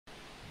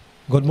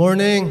Good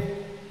morning.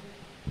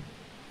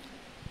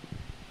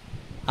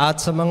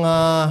 At sa mga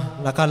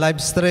naka-live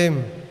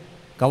stream,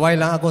 kaway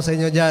lang ako sa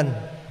inyo dyan.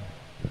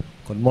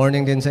 Good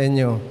morning din sa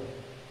inyo.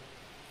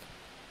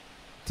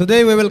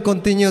 Today we will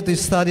continue to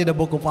study the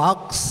book of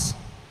Acts.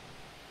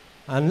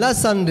 And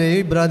last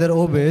Sunday, Brother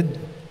Obed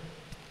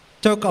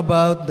talked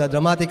about the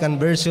dramatic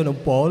conversion of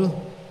Paul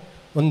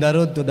on the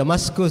road to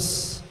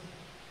Damascus.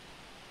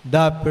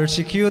 The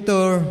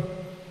persecutor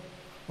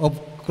of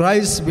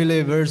Christ's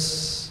believers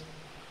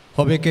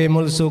who became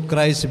also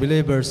Christ's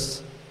believers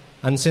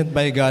and sent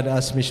by God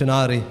as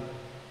missionary.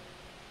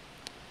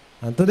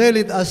 And today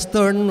let us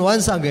turn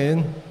once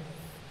again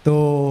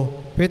to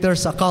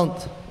Peter's account.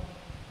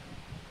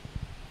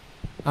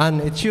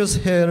 And it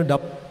shows here the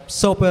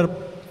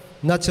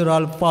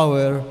supernatural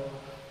power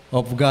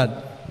of God.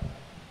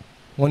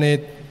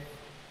 Ngunit,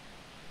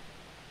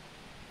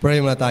 pray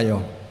muna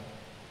tayo.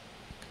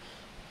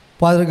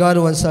 Father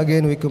God, once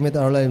again we commit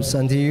our lives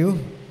unto you.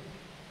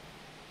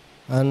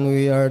 And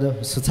we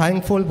are so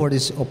thankful for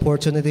this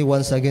opportunity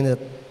once again that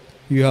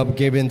you have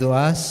given to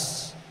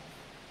us.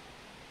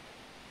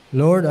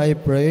 Lord, I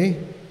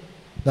pray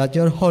that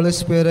your Holy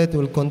Spirit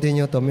will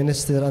continue to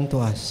minister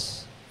unto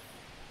us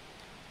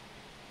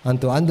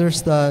and to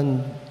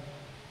understand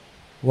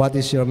what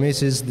is your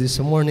message this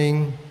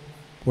morning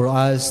for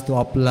us to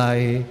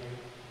apply,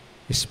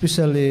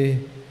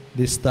 especially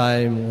this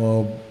time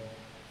of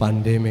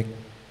pandemic.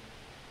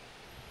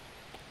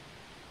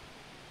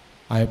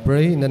 I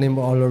pray in the name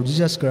of our Lord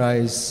Jesus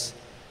Christ.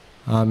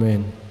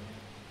 Amen.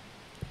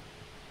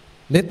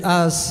 Let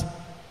us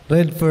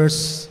read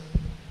first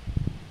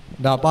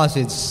the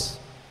passage.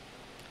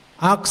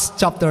 Acts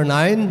chapter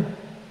 9,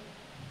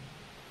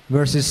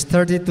 verses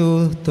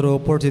 32 through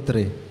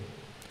 43.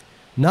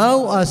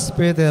 Now as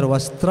Peter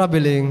was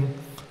traveling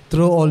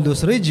through all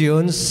those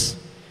regions,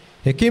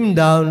 he came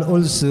down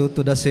also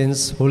to the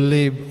saints who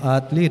live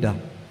at Lydda.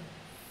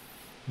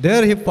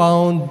 There he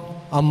found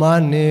a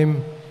man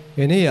named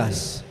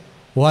Aeneas,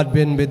 who had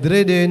been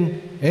bedridden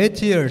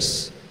 8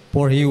 years,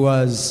 for he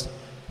was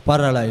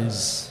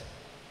paralyzed.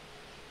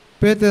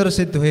 Peter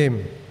said to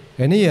him,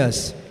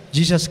 Aeneas,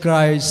 Jesus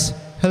Christ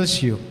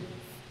heals you.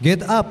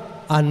 Get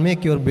up and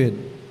make your bed.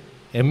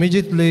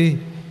 Immediately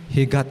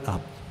he got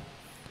up.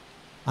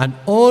 And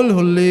all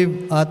who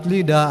lived at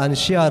Lydda and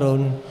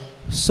Sharon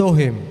saw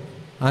him,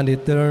 and they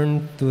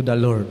turned to the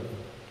Lord.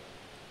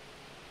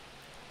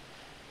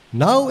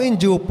 Now in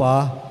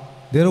Joppa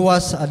there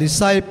was a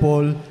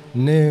disciple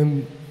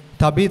named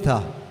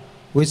Tabitha,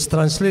 which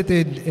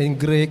translated in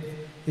Greek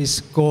is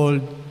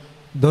called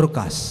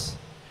Dorcas.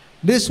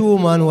 This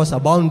woman was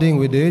abounding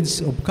with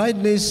deeds of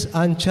kindness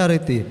and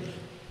charity,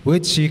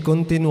 which she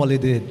continually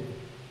did.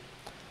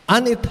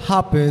 And it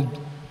happened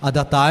at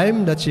the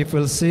time that she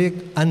fell sick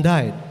and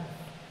died.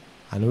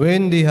 And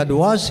when they had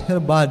washed her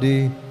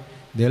body,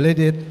 they laid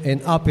it in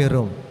an upper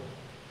room.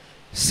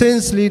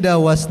 Since Lydda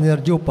was near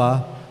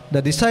Joppa,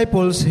 the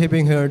disciples,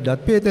 having heard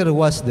that Peter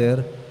was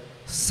there,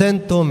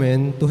 sent two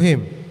men to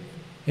him,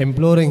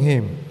 imploring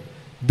him,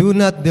 do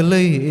not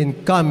delay in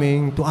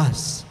coming to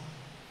us.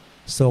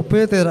 So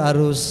Peter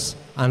arose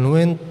and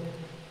went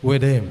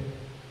with him.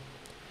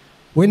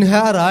 When he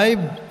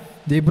arrived,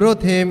 they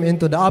brought him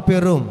into the upper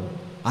room,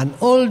 and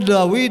all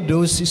the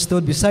widows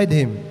stood beside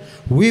him,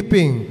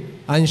 weeping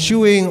and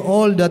shewing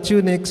all the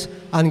tunics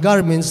and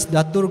garments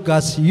that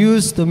Dorcas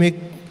used to make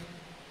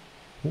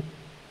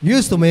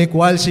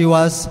while she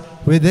was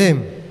with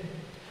him.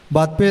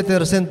 But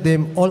Peter sent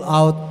them all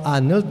out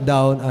and knelt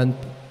down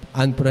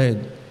and prayed.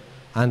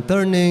 And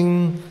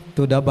turning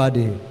to the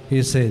body,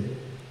 he said,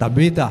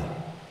 Tabitha,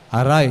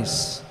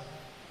 arise.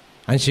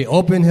 And she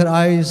opened her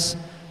eyes,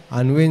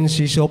 and when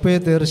she saw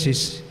Peter,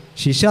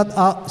 she sat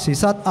up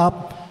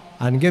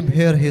and gave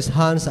her his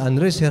hands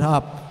and raised her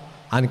up.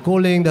 And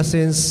calling the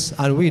saints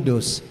and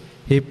widows,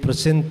 he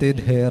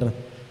presented her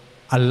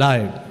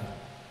alive.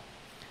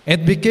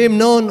 It became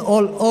known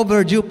all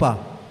over Joppa,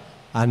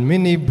 and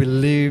many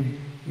believed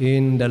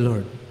in the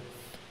Lord.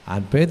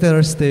 And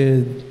Peter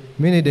stayed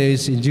many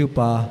days in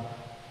Joppa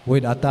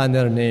with a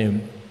tanner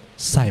named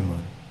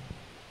Simon.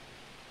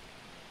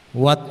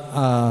 What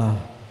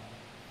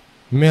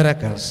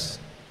miracles!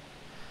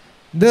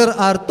 There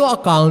are two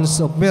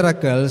accounts of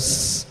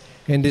miracles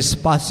in this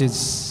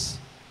passage.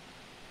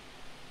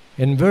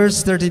 In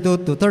verse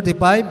 32 to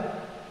 35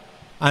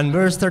 and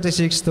verse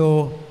 36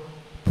 to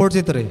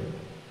 43.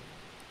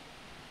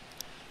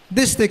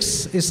 This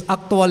text is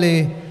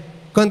actually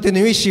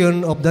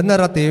continuation of the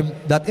narrative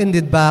that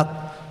ended back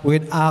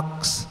with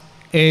Acts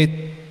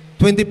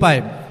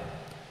 8:25.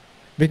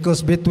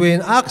 Because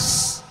between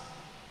Acts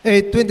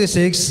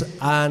 8:26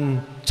 and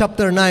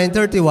chapter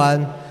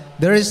 9:31,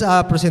 there is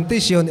a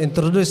presentation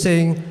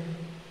introducing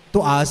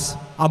to us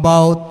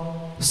about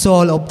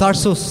Saul of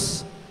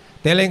Tarsus,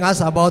 telling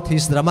us about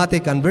his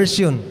dramatic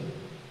conversion.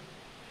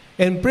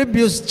 In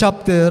previous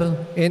chapter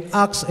in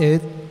Acts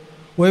 8,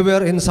 we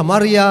were in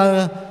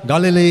Samaria,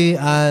 Galilee,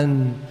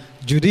 and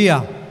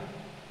Judea.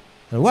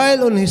 And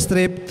while on his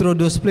trip through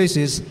those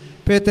places,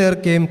 Peter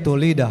came to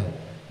Lydda,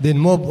 then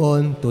moved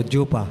on to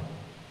Joppa.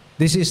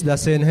 This is the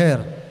scene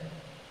here.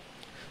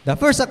 The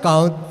first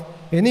account,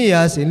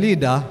 Aeneas in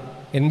Lydda,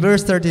 in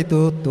verse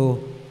 32 to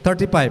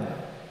 35.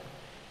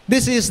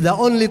 This is the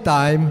only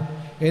time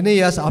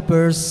Aeneas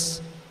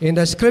appears in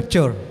the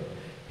scripture.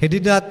 He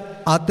did not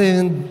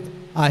attend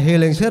a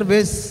healing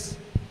service.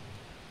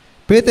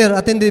 Peter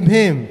attended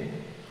him,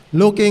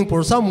 looking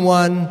for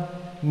someone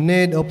in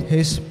need of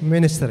his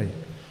ministry.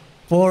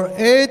 For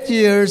 8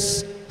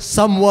 years,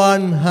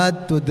 someone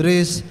had to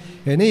dress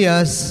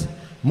Aeneas,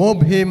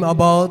 move him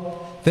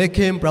about, take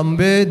him from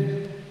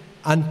bed,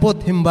 and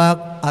put him back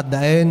at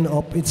the end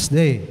of each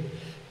day.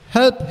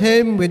 Help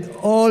him with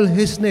all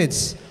his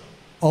needs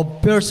of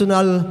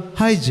personal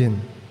hygiene.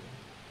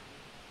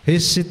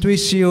 His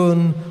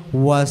situation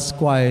was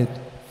quite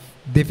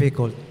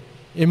difficult.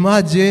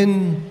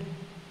 Imagine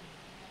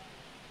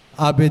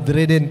a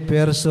bedridden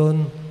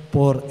person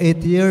for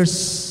 8 years,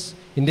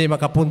 hindi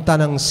makapunta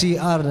ng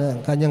CR, ng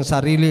kanyang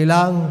sarili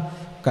lang,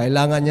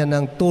 kailangan niya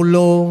ng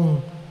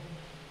tulong,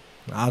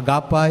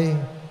 agapay.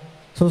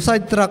 So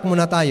sidetrack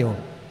muna tayo.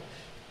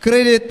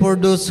 Credit for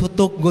those who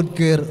took good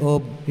care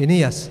of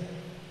Aeneas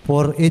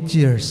for 8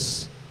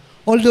 years.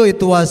 Although it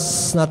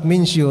was not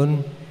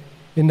mentioned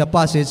in the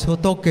passage who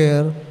took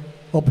care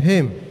of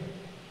him.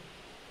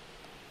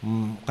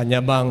 Kanya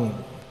bang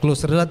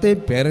close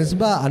relative, parents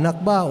ba, anak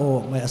ba,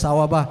 o may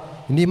asawa ba?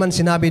 Hindi man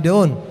sinabi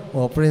doon,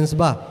 o friends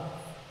ba?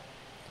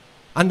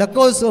 And the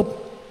cause of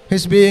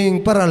his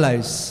being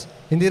paralyzed,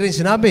 hindi rin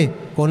sinabi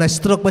kung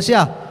na-stroke ba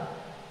siya.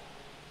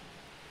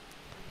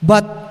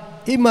 But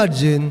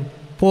imagine,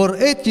 for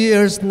 8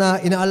 years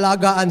na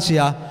inaalagaan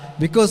siya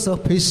because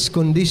of his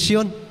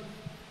condition.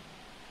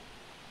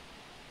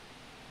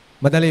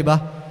 Madali ba?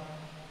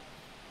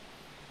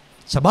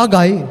 Sa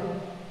bagay,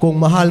 kung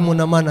mahal mo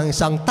naman ang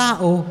isang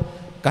tao,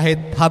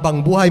 kahit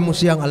habang buhay mo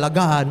siyang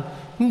alagaan,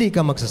 hindi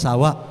ka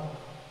magsasawa.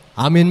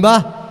 Amin ba?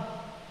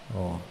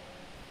 Oh.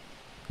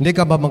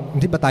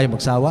 Hindi ba tayo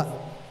magsawa?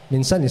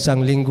 Minsan,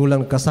 isang linggo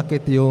lang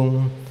kasakit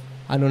yung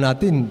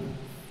natin,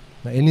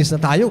 nainis na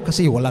tayo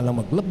kasi wala na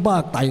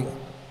maglaba,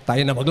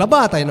 tayo na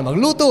maglaba, tayo na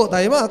magluto,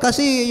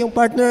 kasi yung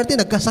partner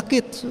natin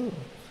nagkasakit. So,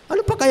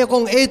 ano pa kaya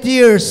kung 8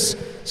 years,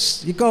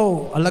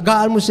 ikaw,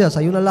 alagaan mo siya,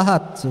 sa'yo na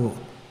lahat. So,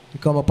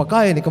 ikaw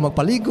magpakain, ikaw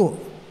magpaligo.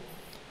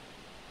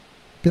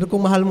 Pero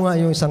kung mahal mo nga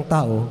yung isang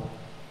tao,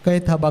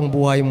 kahit habang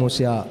buhay mo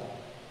siya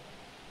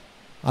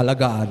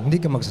alagaan, hindi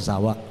ka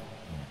magsasawa.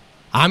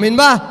 Amin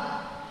ba?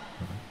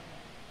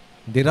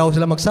 Hindi raw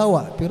sila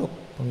magsawa, pero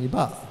pang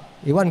iba,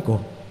 iwan ko.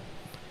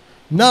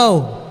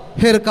 Now,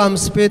 here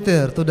comes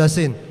Peter to the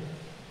scene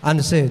and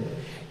said,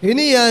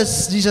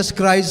 Aeneas, Jesus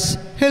Christ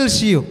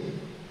heals you.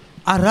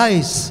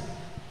 Arise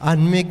and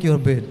make your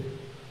bed.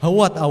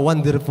 What a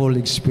wonderful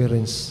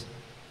experience.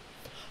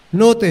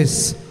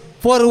 Notice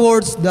 4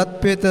 words that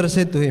Peter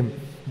said to him.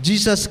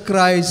 Jesus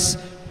Christ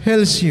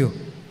heals you.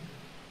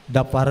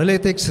 The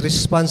paralytic's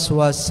response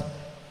was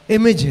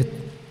immediate.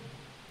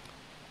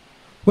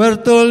 We're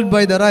told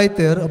by the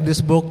writer of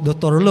this book,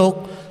 Dr.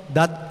 Luke,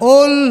 that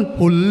all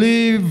who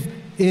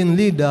live in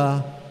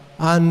Lydda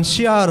and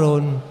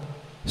Sharon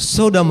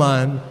saw the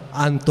man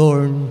and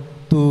turned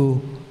to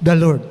the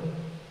Lord.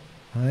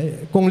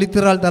 Ay, kung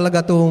literal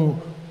talaga itong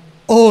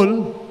all,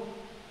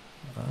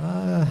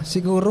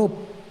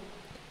 siguro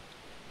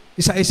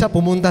isa-isa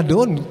pumunta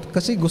doon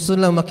kasi gusto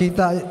lang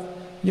makita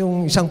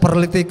yung isang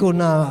paralitiko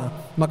na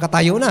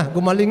makatayo na,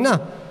 gumaling na.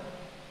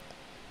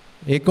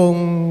 Kung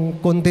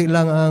konti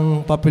lang ang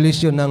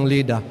population ng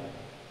Lydda.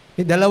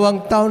 2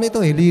 taon ito,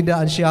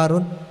 Lydda and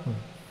Sharon.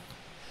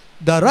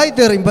 The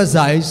writer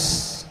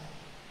emphasized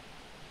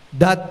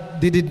that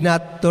they did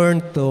not turn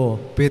to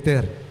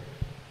Peter,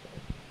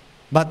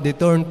 but they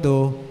turned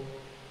to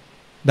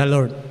the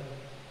Lord.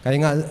 Kaya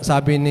nga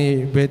sabi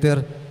ni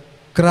Peter,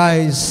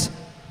 Christ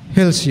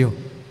heals you.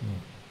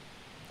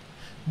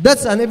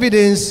 That's an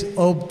evidence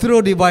of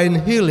true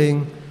divine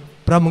healing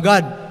from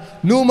God.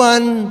 No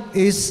man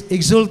is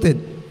exalted.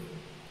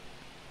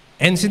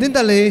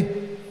 Incidentally,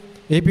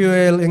 if you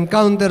will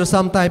encounter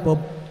some type of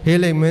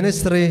healing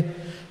ministry,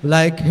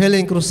 like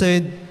healing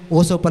crusade,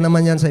 uso pa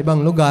naman yan sa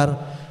ibang lugar,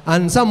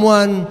 and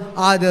someone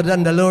other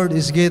than the Lord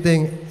is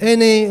getting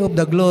any of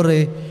the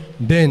glory,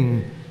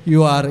 then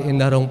you are in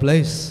the wrong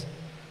place.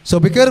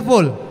 So be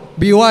careful,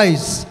 be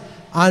wise,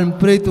 and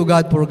pray to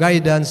God for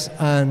guidance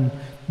and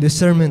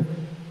discernment.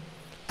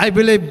 I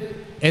believe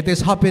it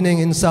is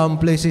happening in some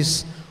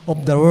places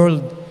of the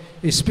world,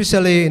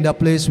 especially in the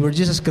place where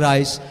Jesus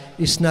Christ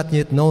is not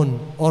yet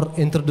known or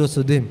introduced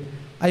to them.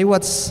 I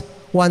watched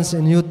once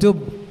in YouTube,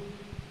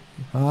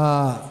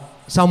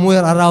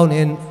 somewhere around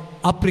in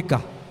Africa,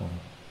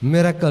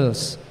 miracle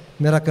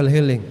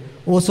healing.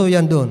 Also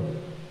yan doon.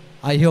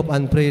 I hope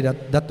and pray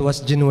that that was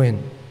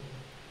genuine.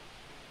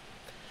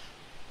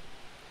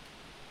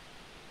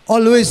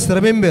 Always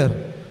remember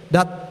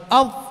that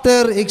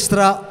after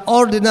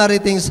extraordinary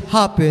things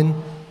happen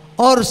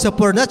or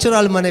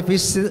supernatural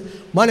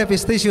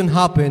manifestation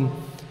happen,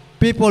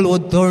 people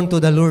would turn to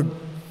the Lord.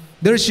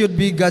 There should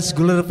be God's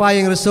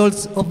glorifying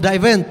results of the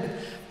event.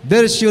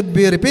 There should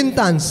be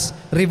repentance,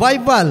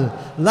 revival,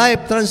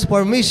 life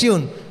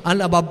transformation,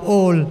 and above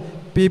all,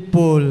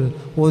 people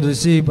would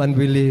receive and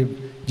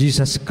believe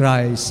Jesus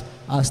Christ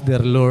as their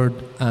Lord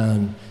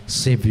and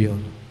Savior.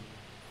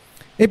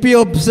 If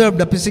you observe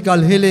the physical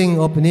healing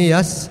of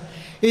Aeneas,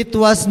 it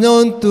was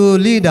known to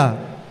Lydda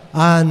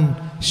and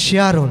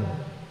Sharon,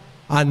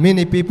 and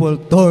many people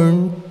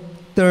turned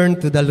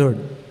to the Lord.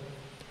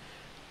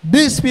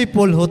 These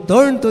people who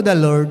turned to the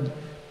Lord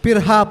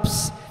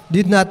perhaps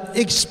did not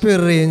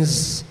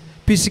experience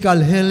physical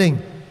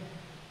healing.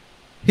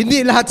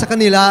 Hindi lahat sa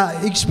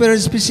kanila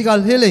experience physical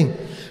healing,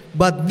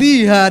 but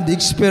they had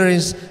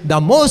experienced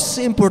the most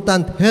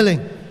important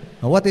healing.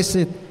 And what is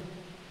it?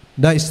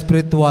 The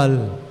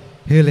spiritual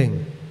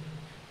healing.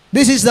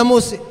 This is the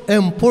most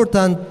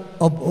important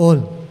of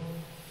all.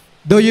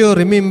 Do you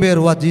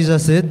remember what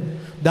Jesus said?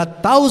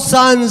 That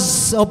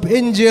thousands of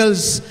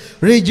angels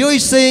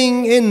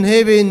rejoicing in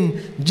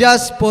heaven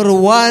just for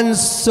one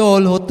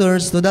soul who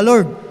turns to the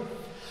Lord.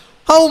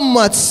 How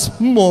much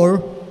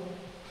more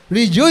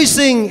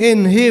rejoicing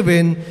in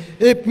heaven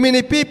if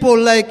many people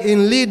like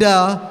in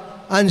Lydda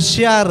and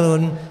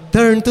Sharon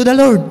turn to the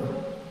Lord?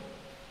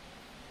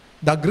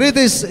 The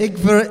greatest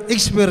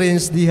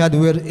experience they had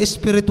were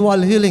spiritual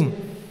healing.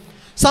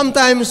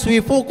 Sometimes we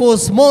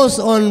focus most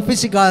on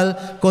physical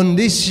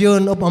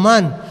condition of a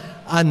man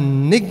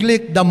and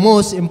neglect the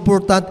most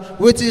important,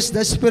 which is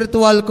the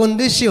spiritual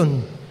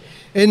condition.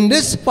 In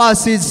this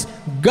passage,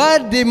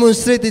 God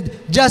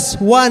demonstrated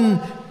just one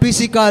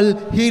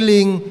physical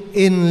healing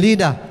in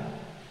Lydda,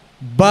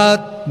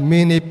 but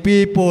many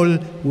people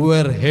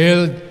were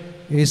healed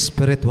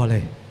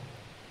spiritually.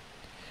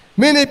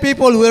 Many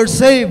people were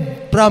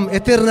saved from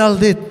eternal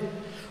death.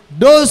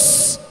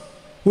 Those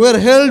who were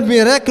healed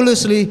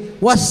miraculously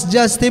was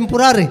just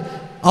temporary.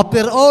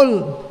 After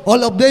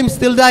all of them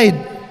still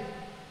died.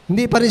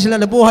 Hindi pa rin sila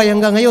nabuhay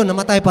hanggang ngayon,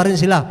 namatay pa rin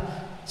sila.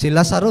 Si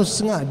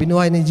Lazarus nga,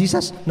 binuhay ni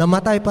Jesus,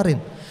 namatay pa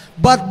rin.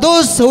 But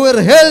those who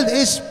were held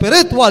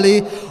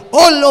spiritually,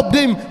 all of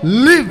them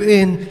live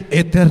in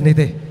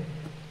eternity.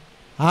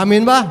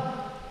 Amen ba?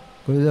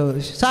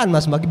 Saan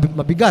mas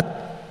mabigat?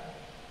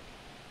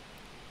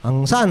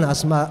 Saan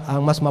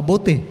ang mas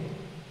mabuti?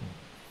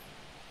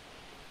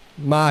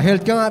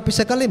 Ma-healed ka nga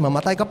physically,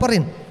 mamatay ka pa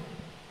rin.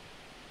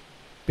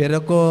 Pero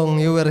kung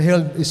you were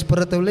healed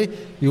spiritually,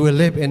 you will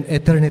live in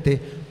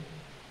eternity.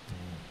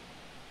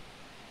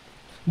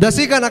 The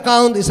second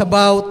account is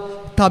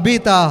about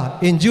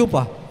Tabitha in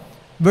Joppa,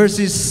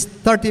 verses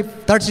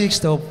 36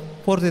 to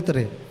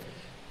 43.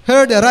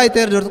 Here the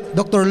writer,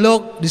 Dr.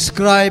 Luke,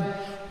 described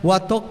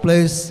what took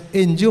place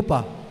in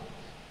Joppa,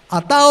 a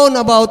town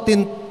about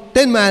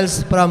 10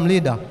 miles from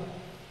Lydda.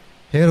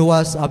 Here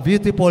was a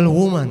beautiful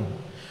woman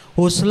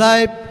whose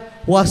life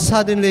was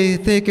suddenly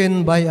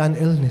taken by an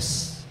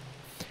illness.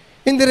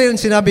 Hindi rin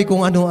sinabi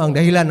kung ano ang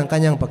dahilan ng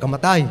kanyang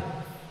pagkamatay.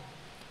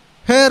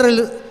 Her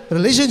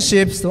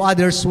relationships to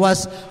others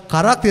was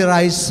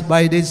characterized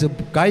by deeds of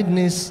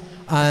kindness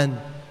and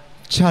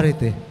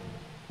charity.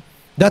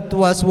 That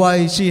was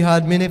why she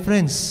had many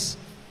friends.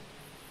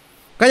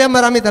 Kaya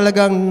marami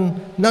talagang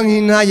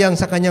nanghinayang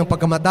sa kanyang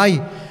pagkamatay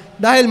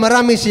dahil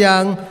marami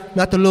siyang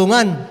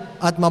natulungan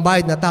at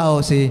mabait na tao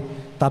si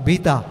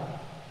Tabitha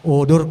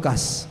o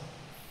Dorcas.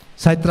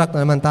 Sidetrack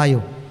na naman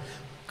tayo.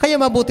 Kaya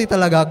mabuti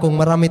talaga kung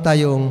marami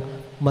tayong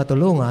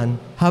matulungan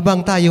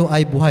habang tayo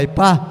ay buhay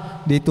pa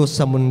dito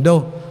sa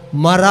mundo.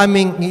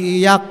 Maraming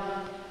iiyak,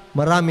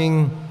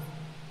 maraming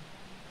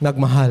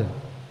nagmahal.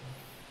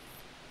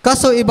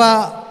 Kaso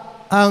iba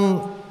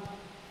ang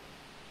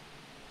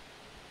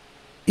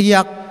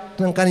iyak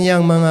ng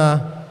kaniyang mga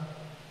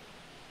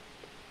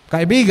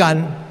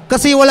kaibigan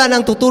kasi wala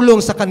nang tutulong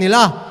sa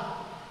kanila.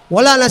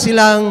 Wala na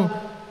silang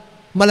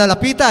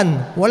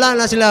malalapitan. Wala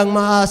na silang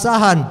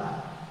maaasahan.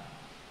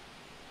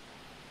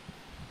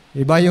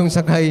 Iba yung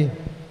sakay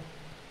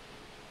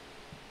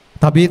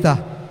Tabitha.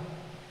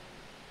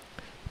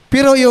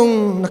 Pero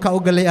yung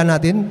nakaugalian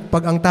natin,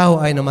 pag ang tao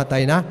ay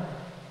namatay na,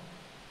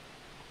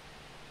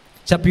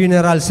 sa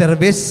funeral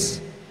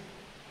service,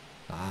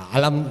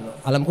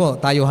 alam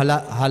ko, tayo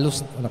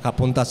halos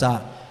nakapunta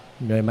sa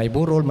may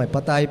burol, may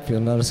patay,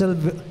 funeral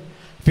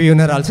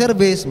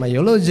service, may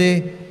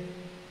eulogy.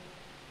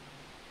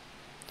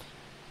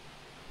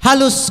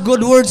 Halos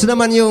good words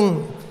naman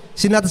yung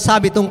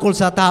sinasabi tungkol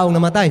sa taong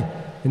namatay.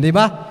 Hindi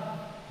ba?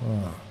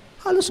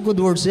 Halos good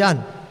words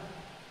yan.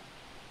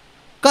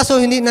 Kaso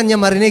hindi na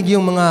niya marinig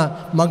yung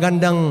mga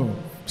magandang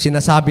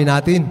sinasabi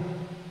natin.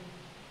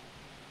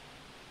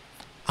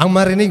 Ang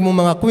marinig mo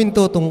mga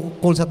kwento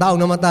tungkol sa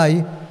taong namatay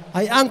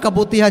ay ang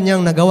kabutihan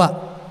niyang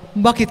nagawa.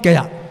 Bakit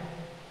kaya?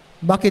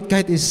 Bakit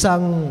kahit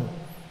isang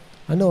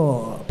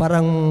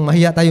parang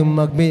mahiya tayong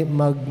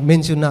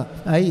mag-mention na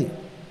ay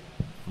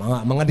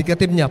mga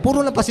negative niya. Puro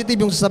na positive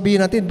yung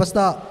sasabihin natin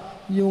basta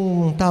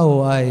yung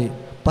tao ay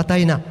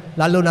patay na,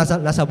 lalo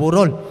nasa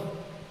burol.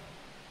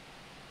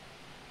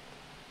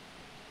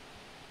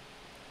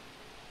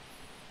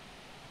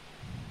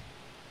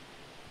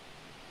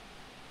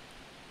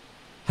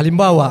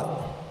 Halimbawa,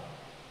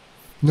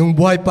 nung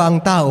buhay pa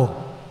ang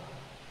tao,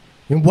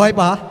 yung buhay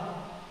pa,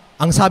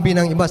 ang sabi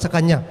ng iba sa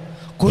kanya,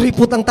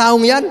 kuripot ang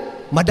taong yan,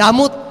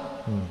 madamot.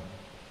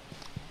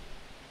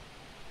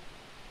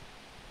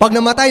 Pag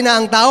namatay na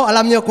ang tao,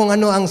 alam niyo kung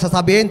ano ang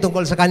sasabihin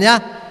tungkol sa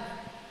kanya?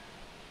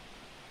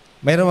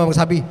 Mayroon mga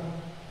magsabi,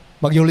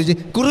 mag-eulogy,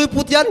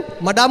 kuripot yan,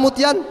 madamot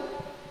yan.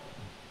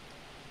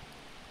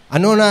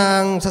 Ano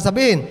nang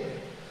sasabihin?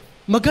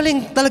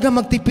 Magaling talaga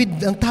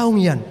magtipid ang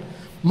taong yan.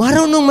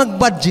 Marunong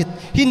mag-budget,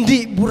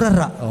 hindi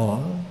burara.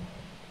 Oh.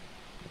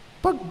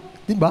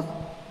 Di ba?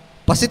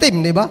 Positive,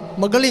 di ba?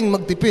 Magaling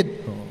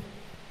magtipid. Oh.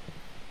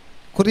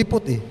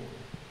 Kuripot eh.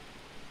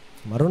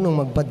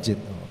 Marunong mag-budget.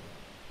 Oh.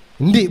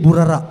 Hindi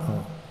burara.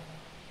 Oh.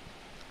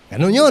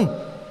 Ganun yun.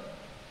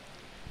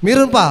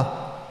 Meron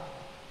pa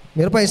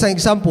isang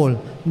example.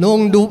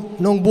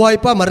 Noong buhay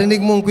pa, marinig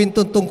mong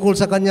kwento tungkol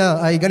sa kanya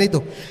ay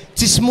ganito.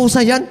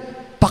 Chismosa yan,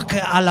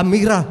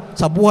 pakialamira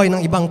sa buhay ng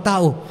ibang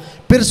tao.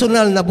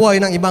 Personal na buhay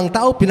ng ibang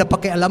tao,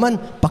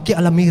 pinapakialaman,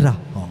 pakialamira.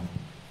 Oh.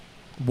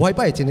 Buhay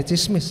pa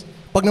chinichismis.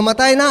 Pag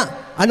namatay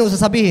na, ano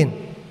sasabihin?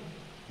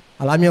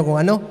 Alam niyo kung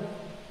ano?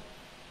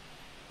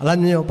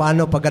 Alam niyo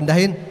paano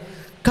pagandahin?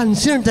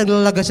 Concerned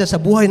naglalaga siya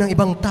sa buhay ng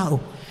ibang tao.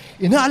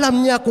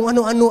 Inaalam niya kung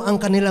ano-ano ang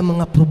kanilang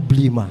mga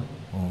problema.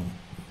 Oh.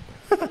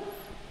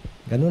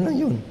 Ganun lang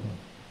yun.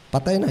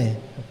 Patay na eh.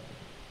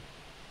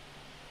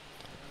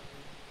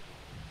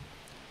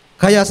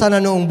 Kaya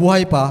sana noong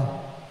buhay pa,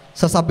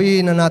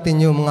 sasabihin na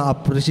natin yung mga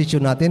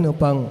appreciation natin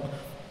upang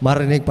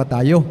marinig pa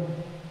tayo.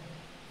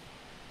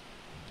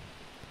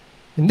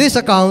 In this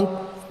account,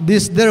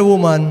 this dear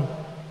woman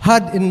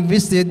had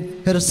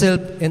invested herself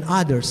in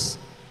others,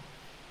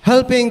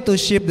 helping to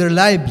shape their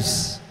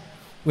lives.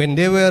 When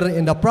they were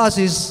in the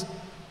process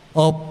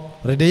of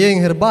readying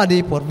her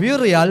body for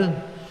burial,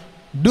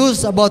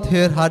 those about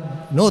her had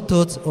no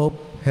thoughts of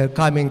her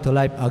coming to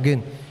life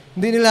again.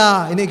 Hindi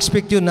nila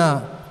ini-expect yun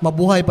na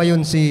mabuhay pa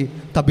yun si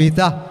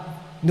Tabitha.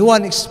 No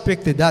one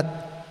expected that.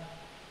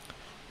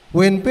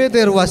 When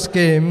Peter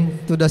came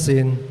to the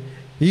scene,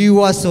 he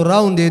was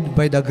surrounded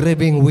by the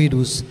grieving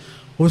widows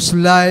whose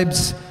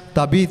lives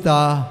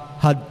Tabitha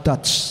had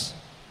touched.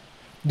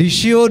 They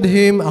showed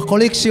him a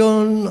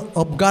collection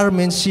of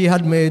garments she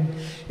had made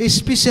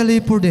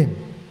especially for them.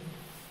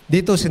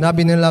 Dito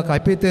sinabi nila kay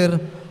Peter,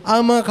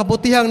 ang mga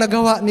kabutihang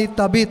nagawa ni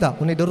Tabitha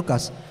o ni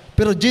Dorcas.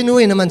 Pero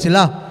genuine naman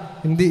sila.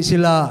 Hindi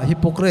sila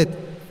hypocrite.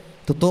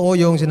 Totoo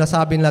yung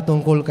sinasabi nila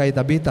tungkol kay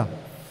Tabitha.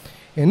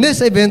 In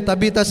this event,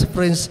 Tabitha's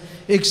friends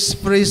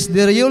expressed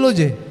their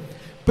eulogy.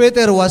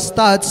 Peter was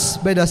touched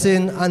by the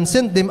scene and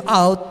sent them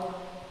out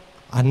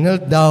and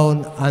knelt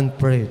down and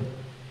prayed.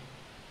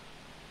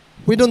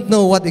 We don't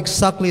know what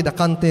exactly the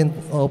content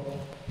of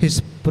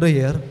his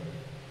prayer,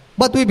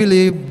 but we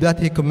believe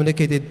that he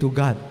communicated to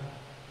God.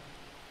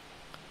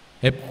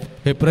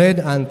 He prayed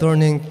and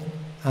turning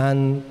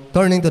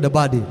to the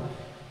body,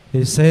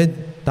 he said,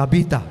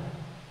 Tabitha,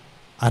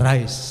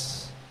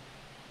 arise.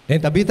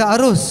 Then Tabitha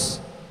arose.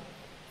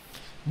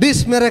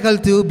 This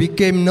miracle too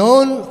became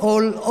known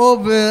all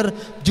over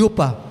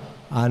Joppa,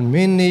 and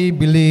many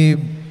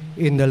believed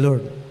in the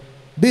Lord.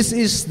 This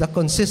is the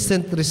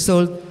consistent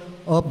result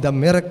of the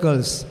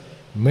miracles.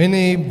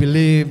 Many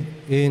believe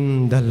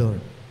in the Lord.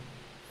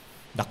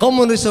 The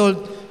common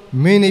result,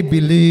 many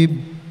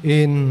believe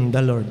in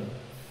the Lord.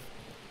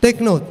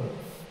 Take note,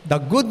 the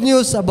good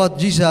news about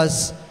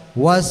Jesus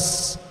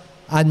was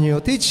a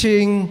new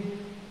teaching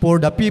for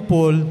the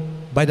people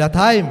by that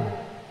time,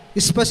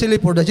 especially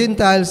for the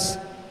Gentiles,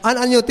 and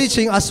a new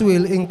teaching as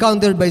well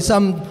encountered by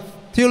some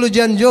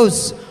theologian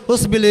Jews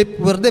whose beliefs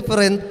were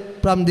different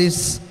from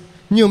this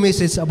new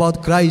message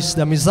about Christ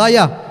the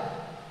Messiah.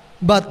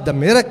 But the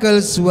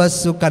miracles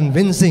was so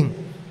convincing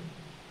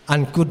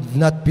and could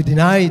not be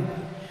denied.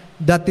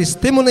 The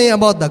testimony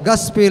about the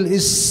gospel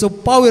is so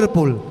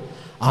powerful,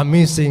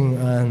 amazing,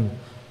 and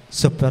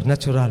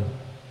supernatural.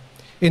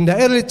 In the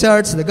early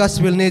church, the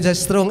gospel needs a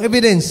strong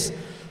evidence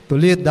to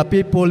let the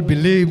people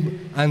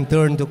believe and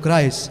turn to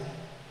Christ.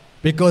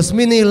 Because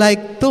many,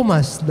 like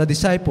Thomas, the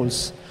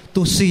disciples,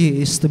 to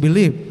see is to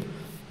believe.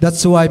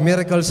 That's why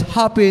miracles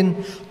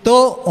happen to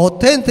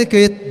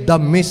authenticate the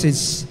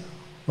message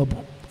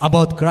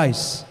about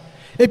Christ.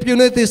 If you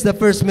notice the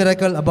first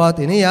miracle about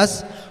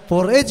Aeneas,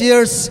 for 8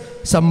 years,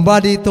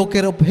 somebody took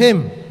care of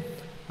him.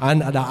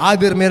 And the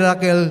other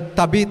miracle,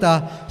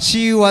 Tabitha,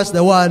 she was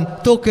the one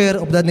took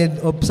care of the need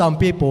of some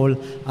people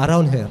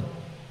around her.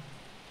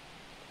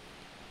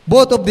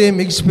 Both of them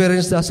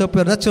experienced the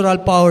supernatural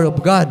power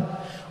of God,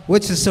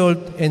 which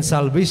resulted in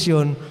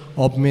salvation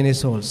of many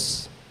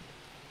souls.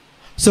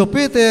 So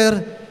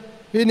Peter,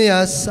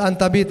 Aeneas, and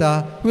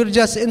Tabitha were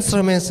just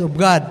instruments of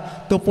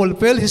God to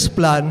fulfill His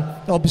plan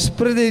of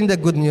spreading the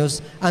good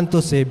news and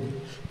to save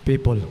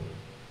people.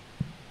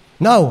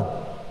 Now,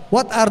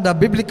 what are the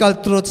biblical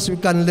truths we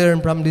can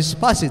learn from this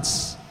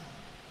passage?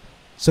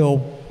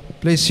 So,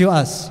 please show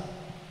us.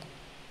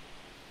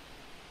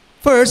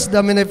 First,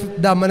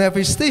 the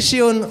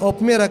manifestation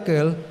of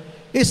miracle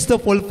is to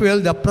fulfill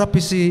the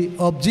prophecy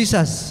of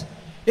Jesus.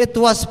 It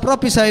was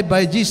prophesied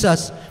by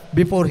Jesus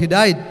before He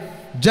died.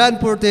 John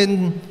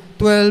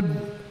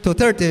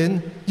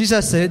 14:12-13,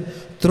 Jesus said,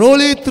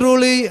 Truly,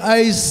 truly,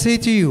 I say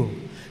to you,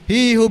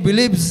 He who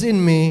believes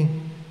in me,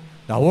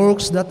 the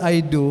works that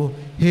I do,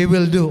 he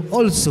will do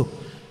also,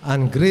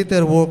 and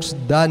greater works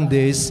than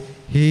this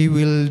he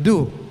will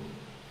do.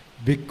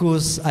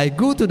 Because I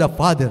go to the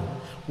Father,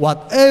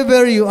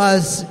 whatever you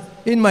ask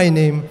in my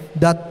name,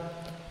 that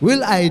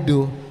will I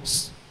do,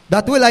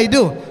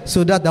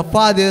 so that the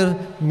Father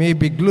may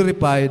be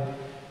glorified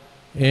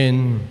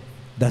in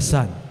the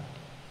Son.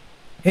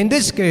 In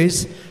this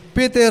case,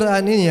 Peter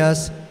and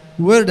Aeneas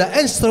were the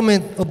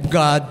instrument of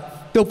God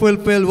to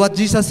fulfill what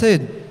Jesus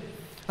said.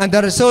 And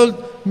the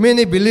result,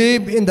 many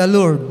believed in the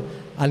Lord,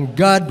 and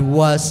God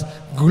was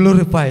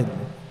glorified.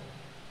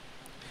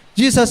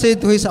 Jesus said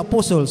to his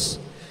apostles,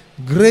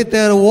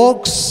 greater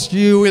works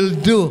you will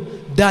do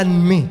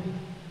than me.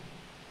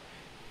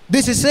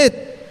 This is it.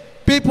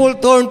 People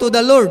turn to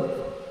the Lord.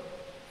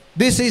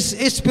 This is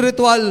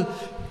spiritual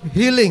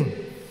healing.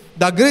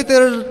 The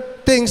greater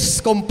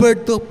things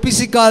compared to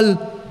physical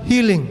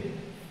healing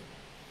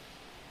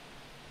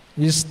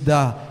is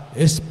the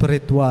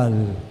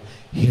spiritual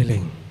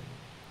healing.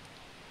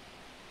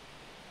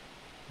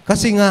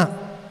 Kasi nga,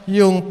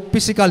 yung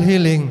physical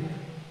healing,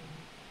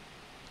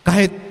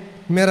 kahit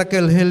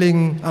miracle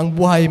healing ang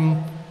buhay,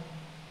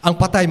 ang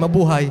patay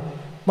mabuhay,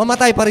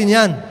 mamatay pa rin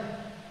yan.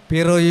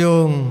 Pero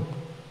yung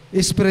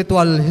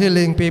spiritual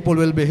healing, people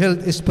will be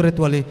healed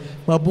spiritually,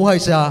 mabuhay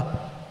siya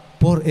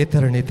for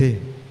eternity.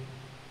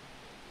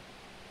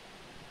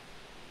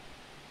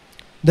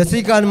 The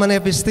second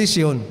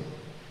manifestation,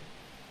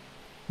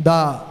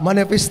 the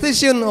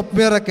manifestation of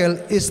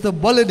miracle is to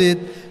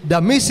validate the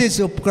message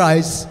of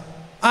Christ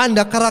and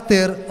the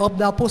character of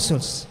the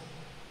apostles.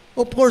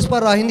 Of course,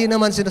 para hindi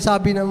naman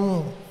sabi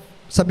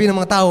ng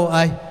mga tao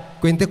ay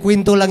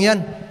kwento-kwento lang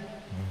yan.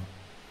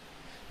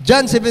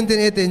 John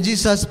 17:18,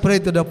 Jesus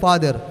prayed to the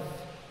Father,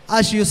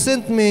 as you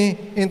sent me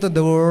into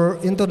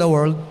the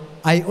world,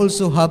 I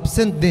also have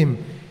sent them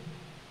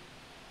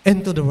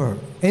into the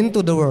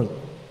world.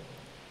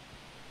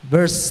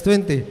 Verse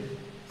 20,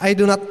 I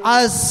do not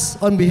ask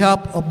on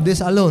behalf of this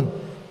alone,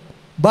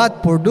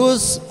 but for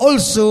those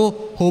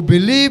also who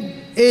believe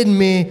in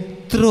me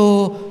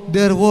through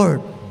their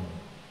word,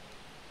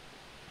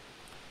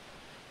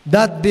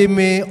 that they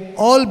may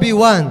all be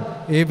one,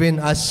 even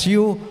as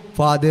you,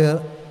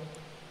 Father,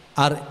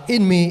 are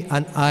in me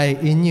and I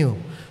in you,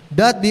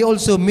 that they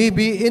also may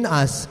be in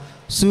us,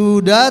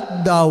 so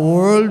that the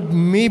world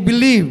may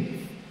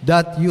believe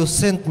that you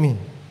sent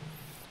me.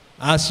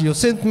 As you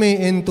sent me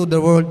into the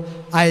world,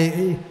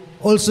 I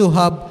also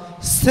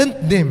have sent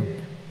them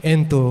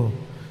into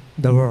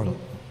the world.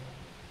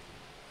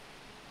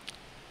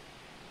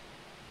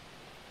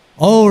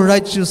 O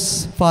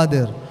righteous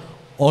Father,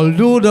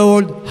 although the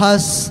world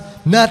has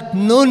not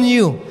known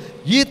you,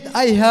 yet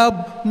I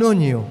have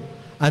known you,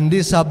 and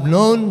these have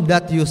known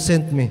that you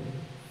sent me.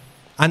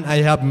 And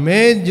I have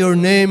made your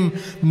name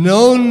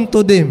known to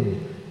them,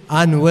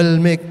 and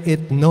will make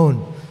it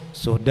known,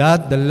 so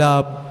that the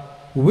love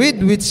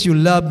with which you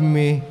love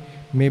me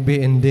may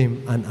be in them,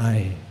 and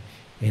I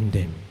in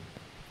them.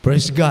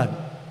 Praise God.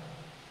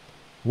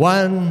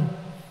 One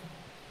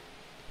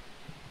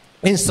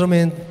of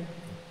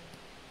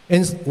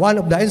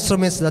the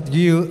instruments that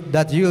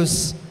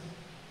use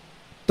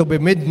to be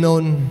made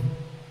known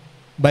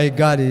by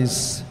God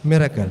is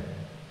miracle.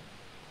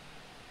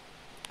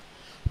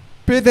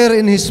 Peter,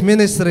 in his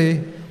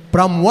ministry,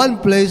 from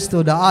one place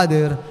to the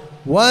other,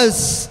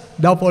 was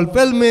the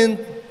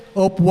fulfillment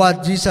of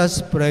what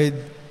Jesus prayed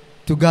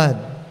to God.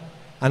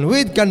 And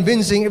with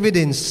convincing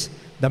evidence,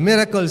 the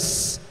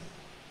miracles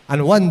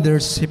and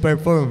wonders he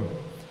performed.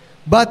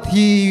 But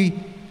he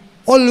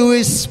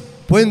always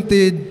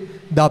pointed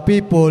the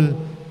people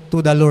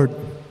to the Lord,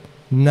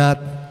 not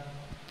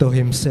to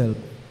himself.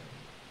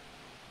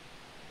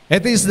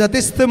 It is the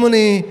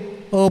testimony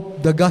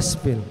of the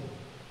gospel.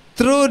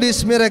 Through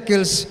these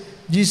miracles,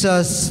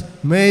 Jesus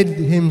made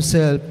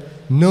himself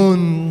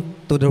known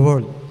to the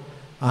world,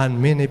 and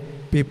many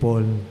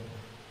people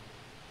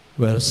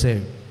were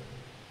saved.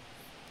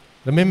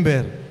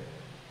 Remember,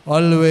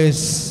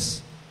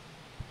 always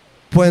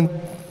point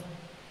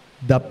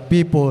the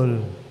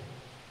people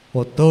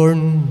who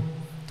turn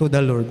to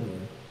the Lord,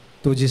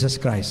 to Jesus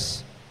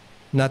Christ,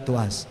 not to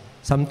us.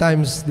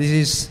 Sometimes this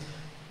is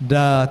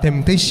the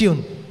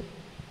temptation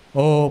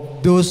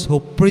of those who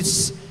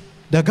preach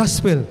the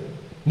gospel.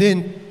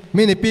 Then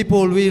many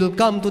people will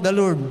come to the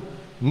Lord,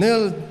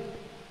 kneel,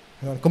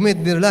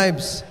 commit their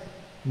lives.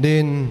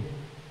 Then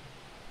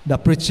the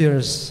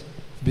preachers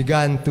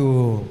began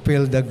to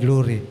feel the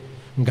glory.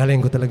 Ang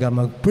galing ko talaga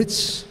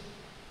mag-preach.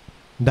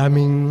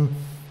 Daming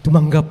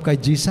tumanggap kay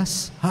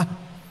Jesus.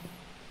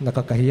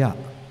 Nakakahiya.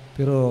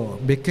 Pero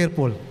be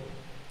careful.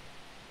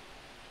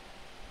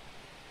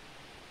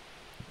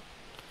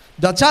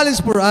 The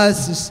challenge for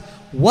us is,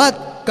 what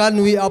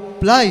can we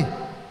apply?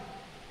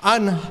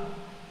 And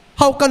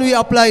how can we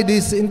apply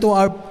this into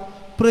our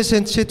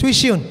present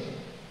situation?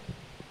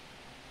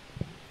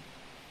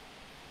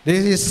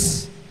 This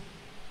is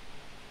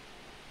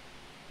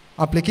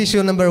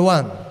application number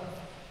 1.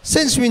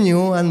 Since we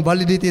knew and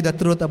validated the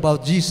truth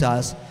about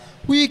Jesus,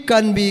 we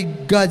can be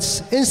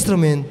God's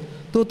instrument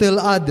to tell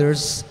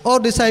others or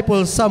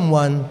disciple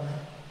someone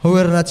who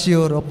were not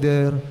sure of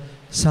their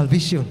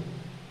salvation.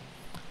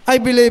 I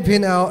believe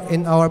in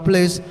our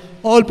place,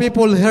 all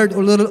people heard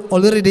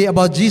already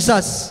about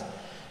Jesus,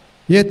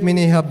 yet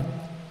many have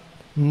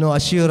no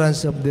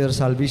assurance of their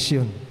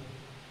salvation.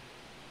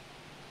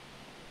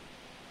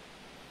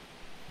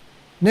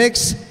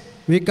 Next,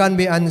 we can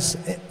be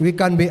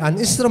an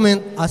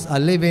instrument as a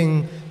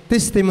living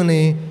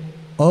testimony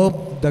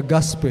of the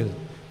gospel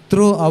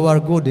through our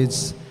good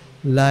deeds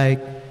like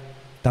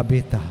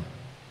Tabitha.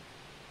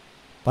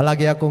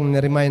 Palagi akong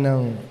niremind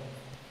ng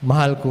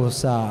mahal ko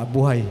sa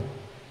buhay.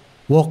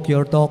 Walk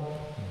your talk.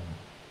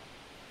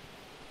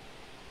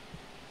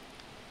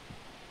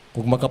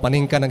 Kung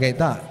makapaning ka na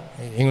gaita,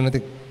 ingon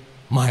natin,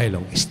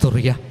 mahilong,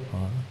 istorya.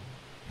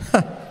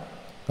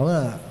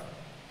 Kama,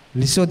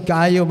 lisod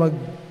kaayo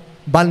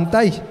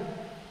magbantay.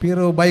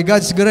 Pero by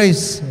God's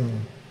grace,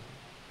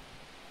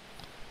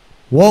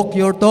 walk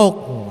your talk.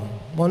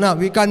 Muna,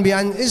 we can be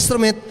an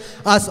instrument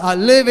as a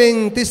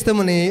living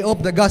testimony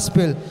of the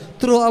gospel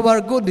through our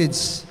good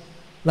deeds,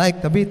 like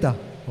Tabitha,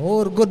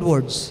 or good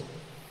words.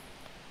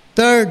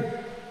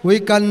 Third, we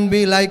can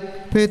be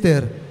like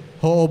Peter,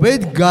 who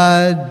obeyed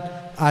God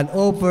and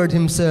offered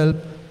himself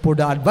for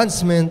the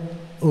advancement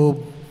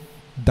of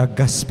the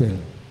gospel.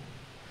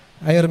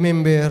 I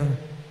remember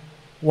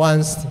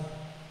once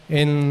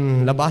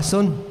in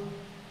Labason,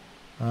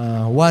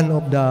 one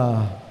of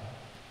the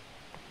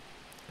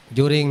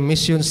during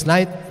missions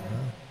night,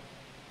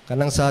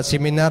 kanang sa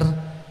seminar,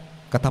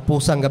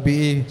 katapusang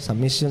gabi sa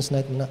missions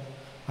night na,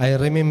 I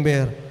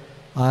remember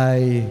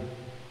I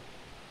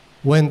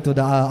went to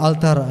the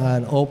altar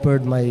and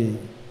offered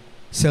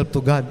myself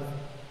to God.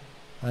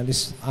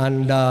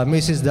 And the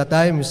message that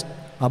time is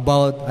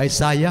about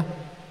Isaiah.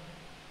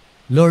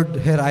 Lord,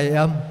 here I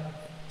am,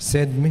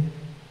 send me.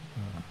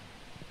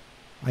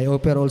 I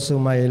offer also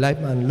my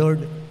life, and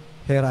Lord,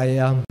 here I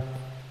am,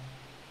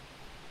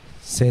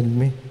 send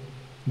me.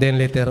 Then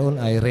later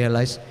on, I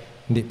realized,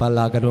 hindi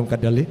pala ganun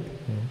kadali.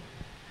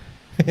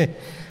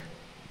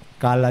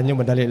 Kala nyo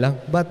madali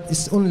lang. But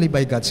it's only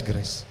by God's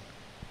grace.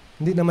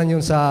 Hindi naman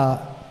yun sa,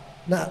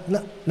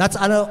 not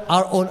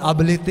our own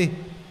ability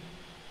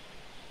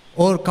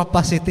or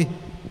capacity.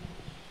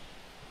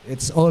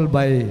 It's all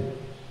by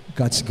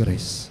God's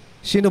grace.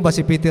 Sino ba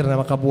si Peter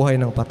na makabuhay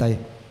ng patay?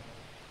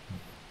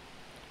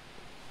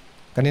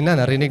 Kanina,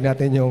 narinig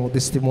natin yung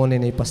testimony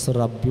ni Pastor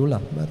Rabula.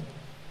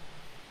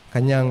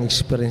 Kanyang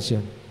experience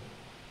yun.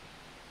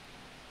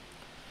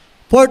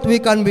 Fourth, we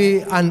can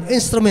be an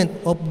instrument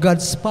of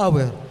God's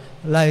power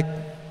like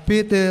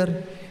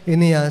Peter,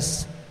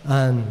 Aeneas,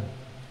 and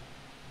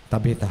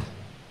Tabitha.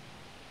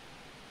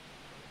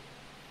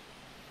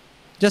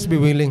 Just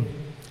be willing.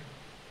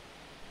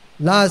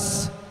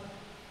 Last,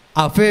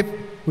 fifth,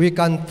 we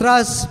can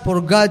trust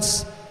for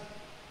God's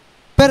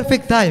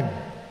perfect time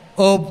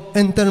of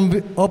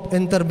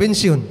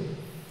intervention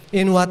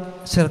in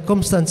what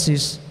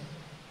circumstances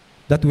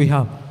that we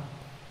have.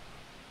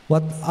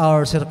 What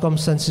are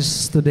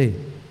circumstances today?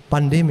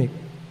 Pandemic.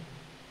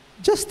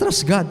 Just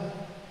trust God.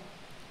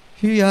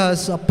 He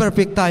has a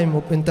perfect time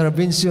of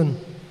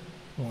intervention.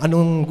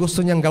 Anong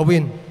gusto niyang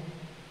gawin.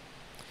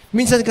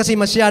 Minsan kasi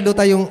masyado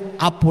tayong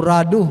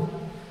apurado.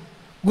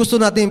 Gusto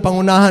natin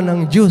pangunahan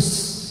ng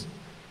Diyos.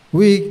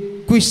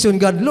 We question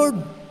God, Lord,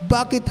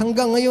 bakit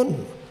hanggang ngayon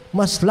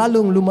mas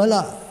lalong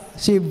lumala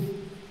si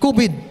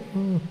COVID?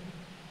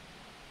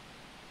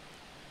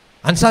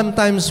 And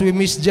sometimes we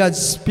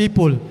misjudge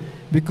people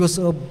because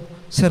of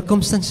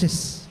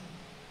circumstances.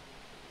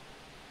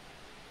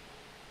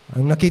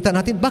 Ang nakita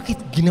natin, bakit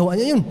ginawa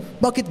niya yun?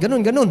 Bakit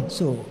ganun?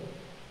 So,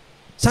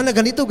 sana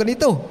ganito.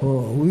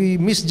 We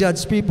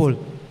misjudge people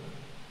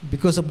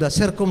because of the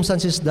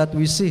circumstances that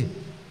we see.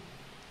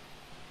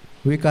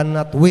 We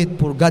cannot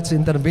wait for God's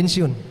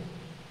intervention.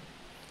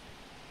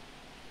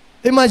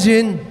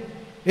 Imagine,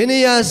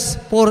 Aeneas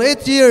for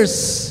 8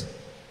 years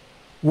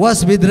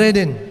was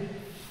bedridden.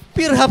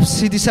 Perhaps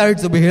he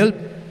desired to be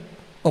helped.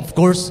 Of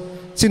course,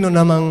 sino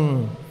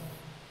namang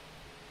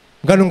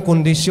ganong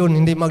kondisyon,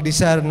 hindi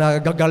mag-desire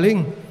na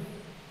gagaling.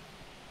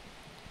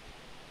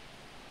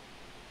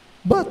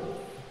 But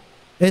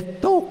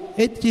it took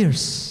 8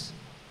 years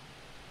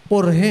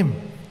for him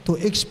to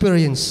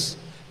experience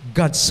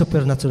God's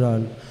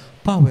supernatural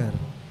power.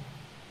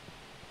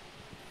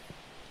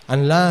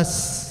 And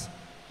last,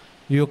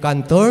 you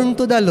can turn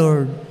to the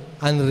Lord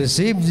and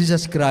receive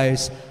Jesus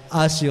Christ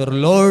as your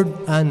Lord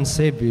and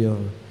Savior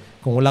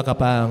kung wala ka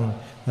pang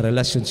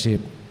relationship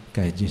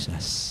kay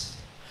Jesus.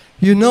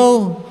 You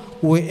know,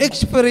 we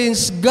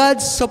experience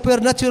God's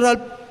supernatural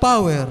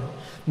power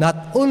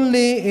not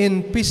only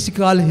in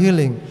physical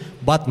healing,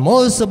 but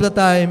most of the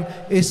time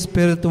is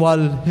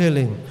spiritual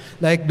healing.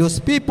 Like those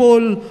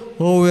people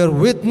who were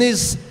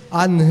witness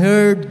and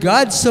heard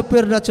God's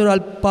supernatural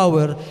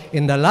power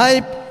in the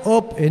life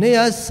of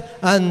Aeneas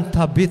and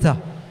Tabitha.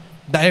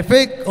 The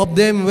effect of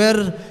them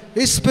were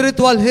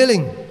spiritual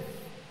healing.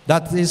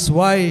 That is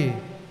why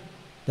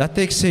the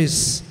text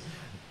says,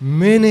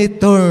 many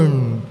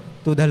turn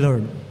to the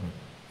Lord.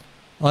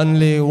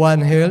 Only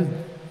one healed,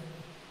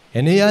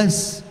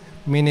 Aeneas,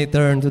 many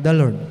turned to the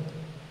Lord.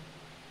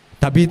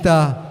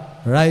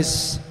 Tabitha,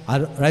 rise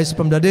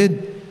from the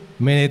dead,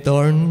 many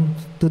turned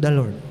to the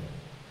Lord.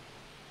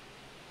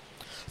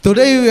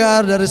 Today we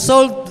are the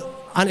result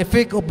and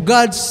effect of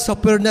God's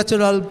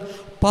supernatural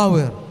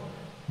power.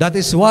 That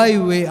is why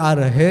we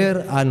are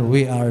here and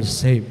we are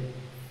saved.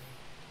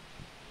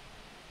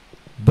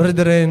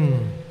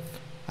 Brethren,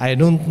 I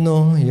don't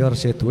know your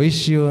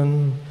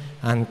situation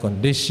and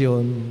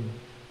condition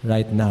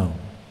right now,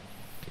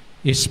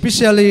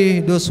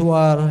 especially those who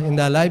are in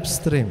the live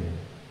stream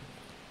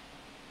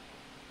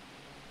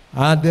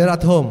and they're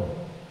at home.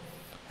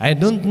 I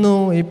don't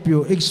know if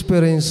you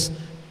experience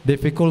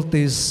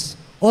difficulties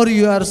or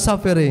you are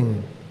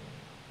suffering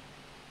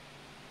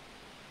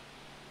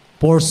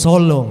for so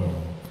long,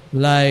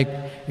 like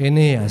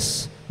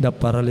Aeneas, the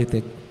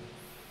paralytic.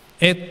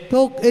 It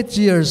took 8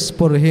 years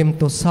for him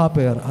to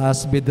suffer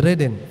as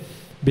bedridden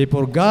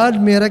before God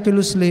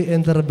miraculously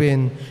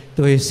intervened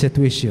to his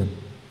situation.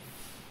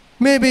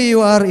 Maybe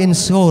you are in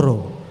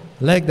sorrow,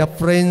 like the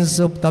friends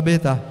of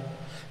Tabitha,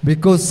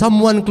 because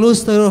someone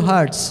close to your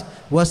hearts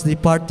was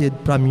departed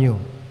from you,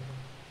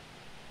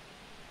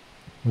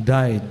 who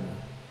died.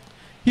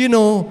 You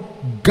know,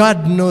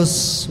 God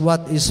knows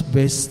what is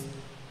best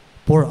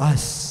for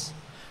us.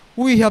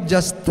 We have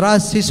just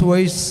trust His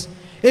ways.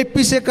 If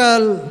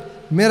physical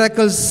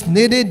miracles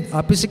needed,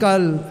 a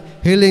physical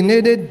healing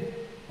needed,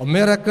 a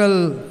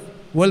miracle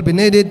will be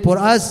needed for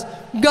us,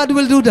 God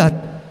will do that.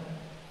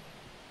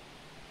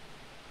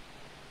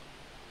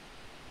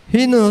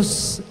 He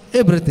knows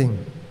everything.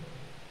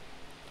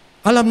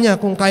 Alam niya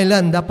kung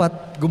kailan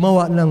dapat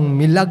gumawa ng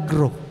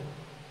milagro.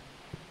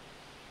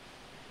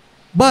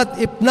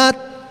 But if not,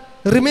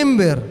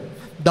 remember,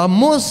 the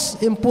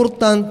most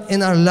important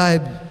in our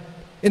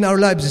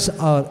lives is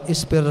our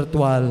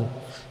spiritual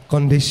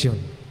condition.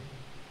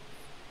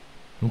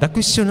 The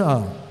question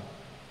are,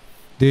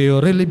 do you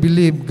really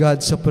believe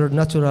God's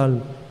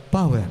supernatural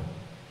power?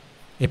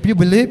 If you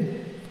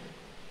believe,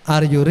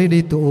 are you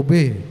ready to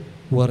obey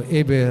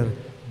wherever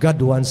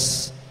God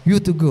wants you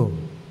to go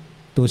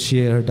to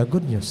share the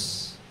good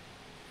news?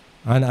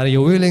 And are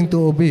you willing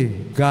to obey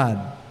God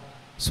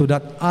so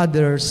that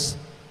others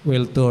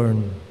will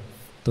turn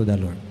to the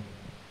Lord?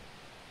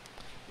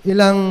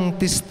 Ilang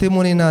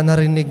testimony na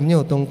narinig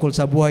nyo tungkol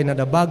sa buhay na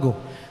nabago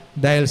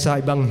dahil sa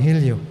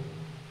Ebanghelyo?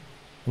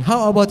 And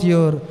how about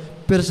your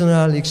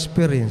personal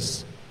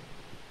experience?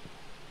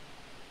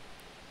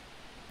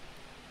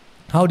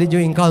 How did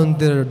you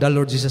encounter the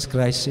Lord Jesus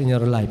Christ in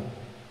your life?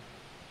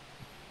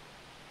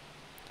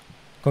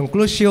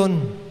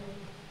 Conclusion,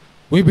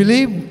 we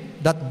believe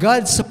that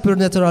God's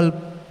supernatural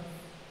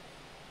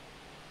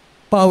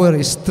power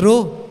is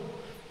true.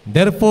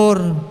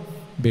 Therefore,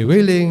 be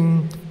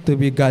willing to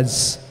be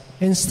God's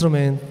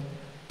instrument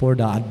for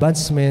the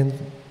advancement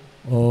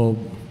of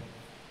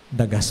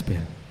the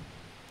gospel.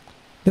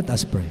 Let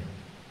us pray.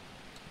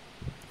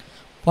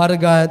 Father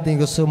God, thank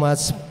you so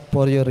much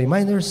for your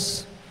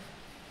reminders.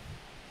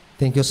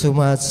 Thank you so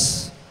much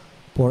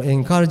for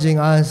encouraging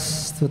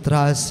us to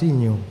trust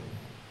in you.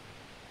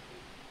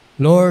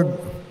 Lord,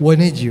 we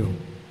need you.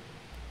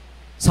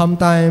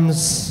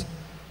 Sometimes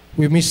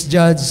we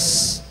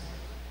misjudge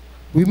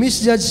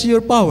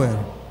your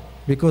power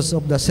because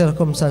of the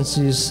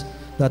circumstances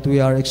that we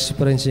are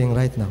experiencing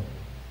right now.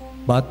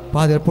 But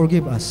Father,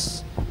 forgive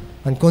us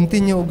and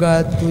continue,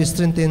 God, to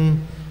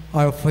strengthen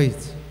our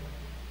faith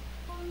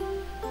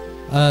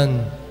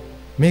and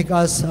make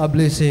us a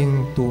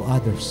blessing to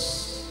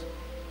others,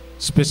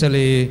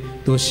 especially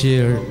to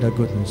share the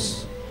good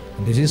news.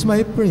 And this is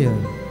my prayer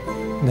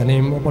in the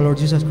name of our Lord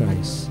Jesus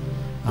Christ.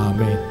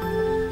 Amen.